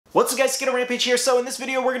What's up guys, Skittlerampage here. So in this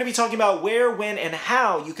video we're going to be talking about where, when, and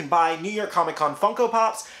how you can buy New York Comic Con Funko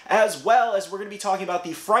Pops, as well as we're going to be talking about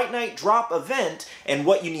the Fright Night drop event and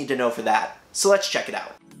what you need to know for that. So let's check it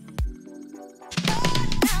out.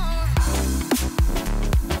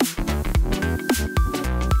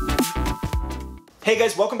 Hey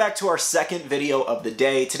guys, welcome back to our second video of the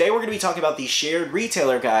day. Today we're going to be talking about the shared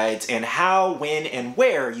retailer guides and how, when, and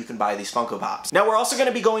where you can buy these Funko Pops. Now we're also going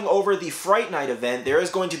to be going over the Fright Night event. There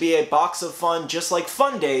is going to be a box of fun, just like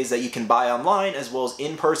Fun Days, that you can buy online as well as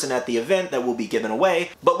in person at the event that will be given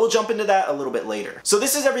away, but we'll jump into that a little bit later. So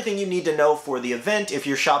this is everything you need to know for the event if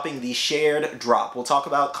you're shopping the shared drop. We'll talk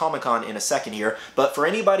about Comic-Con in a second here, but for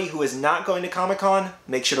anybody who is not going to Comic-Con,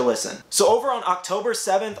 make sure to listen. So over on October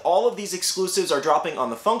 7th, all of these exclusives are dropping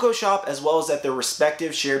on the Funko Shop as well as at their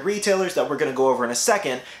respective shared retailers that we're going to go over in a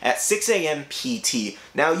second at 6 a.m. PT.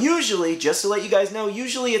 Now usually, just to let you guys know,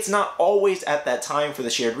 usually it's not always at that time for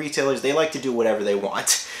the shared retailers. They like to do whatever they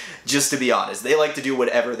want. Just to be honest, they like to do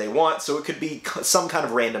whatever they want, so it could be some kind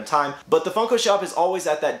of random time, but the Funko Shop is always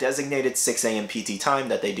at that designated 6 a.m. PT time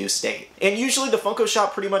that they do state. And usually the Funko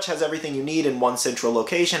Shop pretty much has everything you need in one central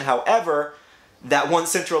location. However, that one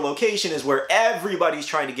central location is where everybody's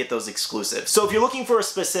trying to get those exclusives. So if you're looking for a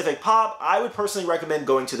specific pop, I would personally recommend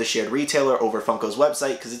going to the shared retailer over Funko's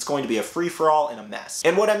website because it's going to be a free-for-all and a mess.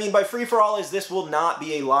 And what I mean by free-for-all is this will not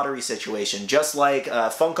be a lottery situation. Just like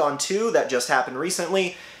Funkon 2 that just happened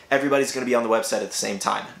recently, everybody's going to be on the website at the same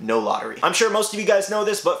time. No lottery. I'm sure most of you guys know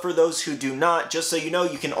this, but for those who do not, just so you know,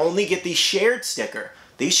 you can only get the shared sticker.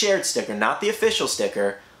 The shared sticker, not the official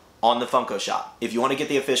sticker, on the Funko Shop. If you want to get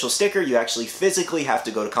the official sticker, you actually physically have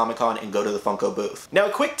to go to Comic-Con and go to the Funko booth. Now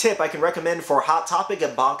a quick tip I can recommend for Hot Topic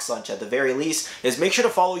and Box Lunch at the very least is make sure to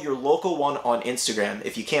follow your local one on Instagram.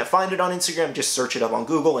 If you can't find it on Instagram, just search it up on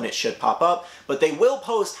Google and it should pop up. But they will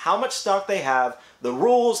post how much stock they have, the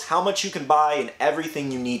rules, how much you can buy, and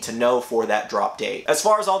everything you need to know for that drop date. As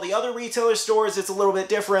far as all the other retailer stores, it's a little bit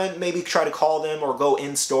different. Maybe try to call them or go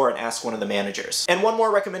in store and ask one of the managers. And one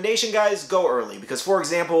more recommendation, guys, go early. Because for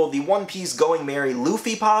example, the One Piece Going Merry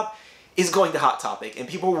Luffy Pop is going to Hot Topic, and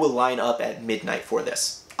people will line up at midnight for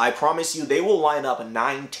this. I promise you, they will line up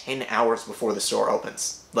 9-10 hours before the store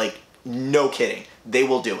opens. Like, no kidding. They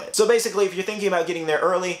will do it. So basically, if you're thinking about getting there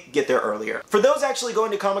early, get there earlier. For those actually going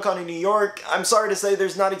to Comic-Con in New York, I'm sorry to say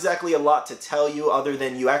there's not exactly a lot to tell you other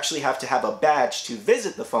than you actually have to have a badge to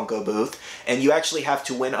visit the Funko booth, and you actually have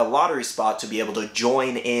to win a lottery spot to be able to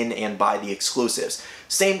join in and buy the exclusives.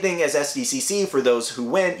 Same thing as SDCC for those who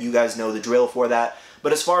went, you guys know the drill for that.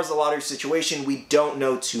 But as far as the lottery situation, we don't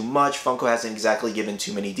know too much. Funko hasn't exactly given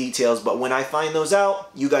too many details, but when I find those out,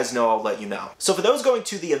 you guys know I'll let you know. So for those going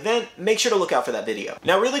to the event, make sure to look out for that video.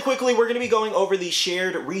 Now really quickly, we're going to be going over the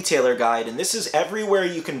shared retailer guide, and this is everywhere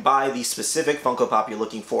you can buy the specific Funko Pop you're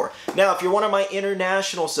looking for. Now if you're one of my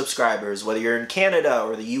international subscribers, whether you're in Canada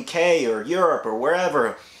or the UK or Europe or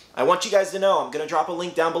wherever, I want you guys to know I'm going to drop a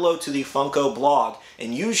link down below to the Funko blog,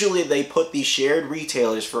 and usually they put the shared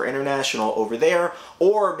retailers for international over there,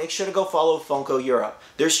 or make sure to go follow Funko Europe.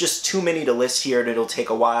 There's just too many to list here and it'll take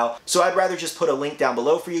a while, so I'd rather just put a link down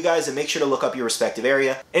below for you guys and make sure to look up your respective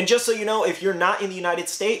area. And just so you know, if you're not in the United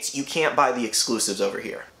States, you can't buy the exclusives over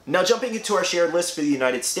here. Now jumping into our shared list for the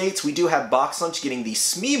United States, we do have Box Lunch getting the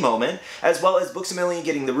Smee moment, as well as Books-A-Million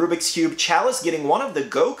getting the Rubik's Cube, Chalice getting one of the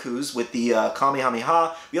Gokus with the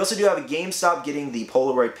Kamehameha. We also do have a GameStop getting the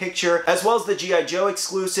Polaroid picture, as well as the G.I. Joe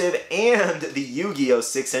exclusive and the Yu-Gi-Oh!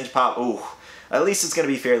 6-inch pop. Ooh. At least it's going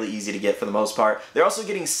to be fairly easy to get for the most part. They're also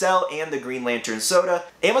getting Cell and the Green Lantern soda.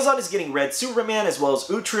 Amazon is getting Red Superman, as well as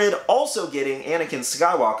Uhtred, also getting Anakin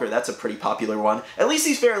Skywalker. That's a pretty popular one. At least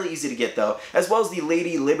he's fairly easy to get though. As well as the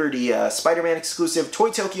Lady Liberty Spider-Man exclusive. Toy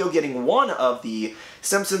Tokyo getting one of the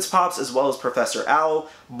Simpsons Pops, as well as Professor Owl,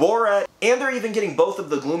 Borat, and they're even getting both of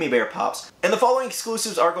the Gloomy Bear Pops. And the following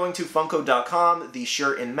exclusives are going to Funko.com, the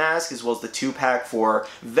shirt and mask, as well as the 2-pack for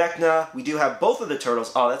Vecna. We do have both of the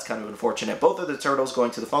Turtles. Oh, that's kind of unfortunate. Both of the Turtles going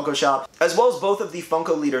to the Funko Shop, as well as both of the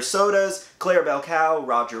Funko Leader sodas, Clarabelle Cow,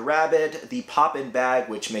 Roger Rabbit, the Poppin' Bag,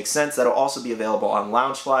 which makes sense. That'll also be available on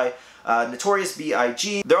Loungefly. Notorious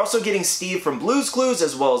B.I.G. They're also getting Steve from Blue's Clues,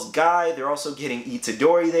 as well as Guy. They're also getting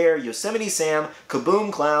Itadori there, Yosemite Sam,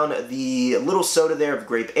 Kaboom Clown, the little soda there of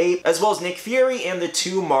Grape Ape, as well as Nick Fury and the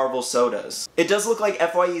 2 Marvel sodas. It does look like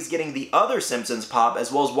FYE is getting the other Simpsons Pop,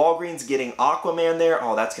 as well as Walgreens getting Aquaman there.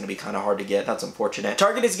 Oh, that's going to be kind of hard to get. That's unfortunate.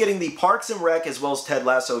 Target is getting the Parks and Rec, as well as Ted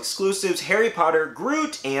Lasso exclusives, Harry Potter,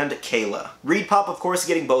 Groot, and Kayla. Reed Pop, of course,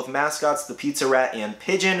 getting both mascots, the Pizza Rat and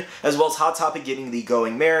Pigeon, as well as Hot Topic getting the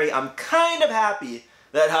Going Merry. I'm kind of happy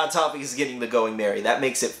that Hot Topic is getting the Going Merry. That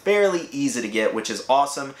makes it fairly easy to get, which is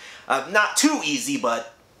awesome. Not too easy,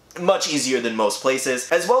 but much easier than most places,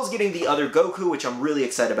 as well as getting the other Goku, which I'm really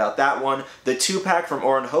excited about that one, the 2-pack from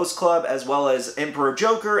Oran Host Club, as well as Emperor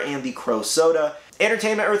Joker and the Crow Soda,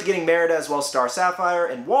 Entertainment Earth getting Merida as well as Star Sapphire,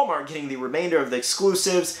 and Walmart getting the remainder of the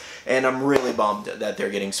exclusives, and I'm really bummed that they're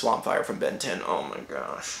getting Swampfire from Ben 10. Oh my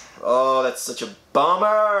gosh. Oh, that's such a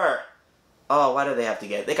bummer! Oh, why do they have to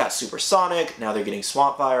get it? They got Supersonic, now they're getting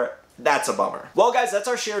Swampfire. That's a bummer. Well guys, that's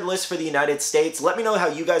our shared list for the United States. Let me know how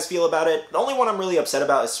you guys feel about it. The only one I'm really upset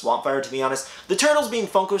about is Swampfire, to be honest. The Turtles being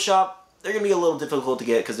Funko Shop, they're going to be a little difficult to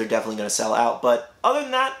get because they're definitely going to sell out, but other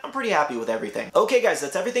than that, I'm pretty happy with everything. Okay guys,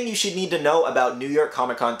 that's everything you should need to know about New York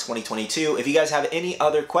Comic Con 2022. If you guys have any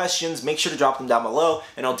other questions, make sure to drop them down below,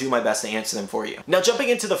 and I'll do my best to answer them for you. Now jumping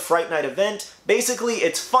into the Fright Night event, basically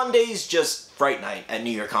it's Fun Days, just Fright Night at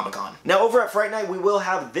New York Comic Con. Now over at Fright Night, we will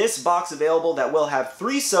have this box available that will have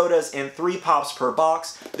 3 sodas and 3 pops per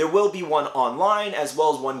box. There will be one online, as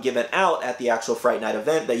well as one given out at the actual Fright Night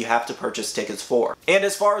event that you have to purchase tickets for. And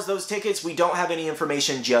as far as those tickets, we don't have any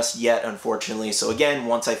information just yet, unfortunately, so again,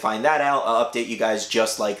 once I find that out, I'll update you guys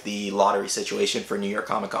just like the lottery situation for New York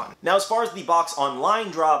Comic Con. Now, as far as the box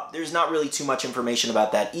online drop, there's not really too much information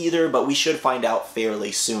about that either, but we should find out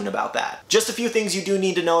fairly soon about that. Just a few things you do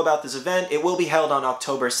need to know about this event. It will be held on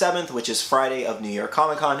October 7th, which is Friday of New York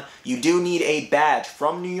Comic Con. You do need a badge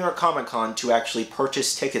from New York Comic Con to actually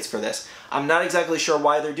purchase tickets for this. I'm not exactly sure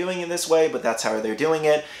why they're doing it this way, but that's how they're doing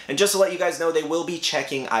it. And just to let you guys know, they will be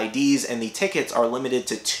checking IDs, and the tickets are limited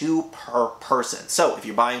to 2 per person. So if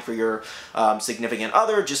you're buying for your significant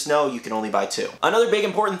other, just know you can only buy 2. Another big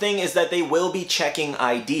important thing is that they will be checking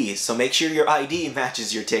IDs, so make sure your ID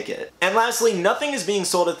matches your ticket. And lastly, nothing is being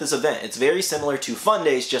sold at this event. It's very similar to Fun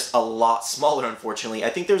Days, just a lot smaller, unfortunately. I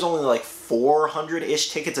think there's only like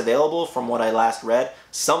 400-ish tickets available from what I last read,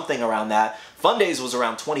 something around that. Fun Days was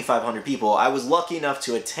around 2,500 people. I was lucky enough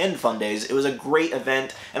to attend Fun Days. It was a great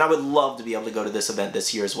event, and I would love to be able to go to this event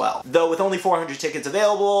this year as well. Though with only 400 tickets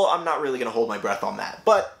available, I'm not really going to hold my breath on that,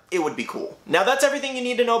 but it would be cool. Now that's everything you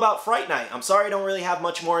need to know about Fright Night. I'm sorry I don't really have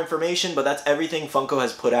much more information, but that's everything Funko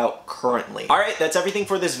has put out currently. Alright, that's everything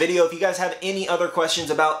for this video. If you guys have any other questions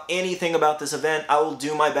about anything about this event, I will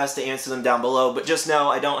do my best to answer them down below, but just know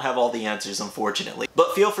I don't have all the answers, unfortunately.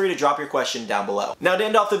 But feel free to drop your question down below. Now to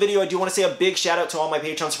end off the video, I do want to say a big shout out to all my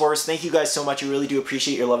Patreon supporters. Thank you guys so much. I really do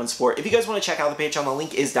appreciate your love and support. If you guys want to check out the Patreon, the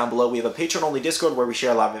link is down below. We have a Patreon-only Discord where we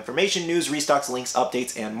share a lot of information, news, restocks, links,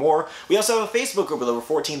 updates, and more. We also have a Facebook group with over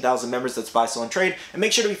 14,000 members that's buy, sell, and trade. And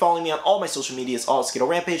make sure to be following me on all my social medias, all at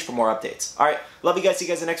Skittlerampage, for more updates. Alright, love you guys. See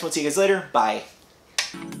you guys in the next one. See you guys later. Bye.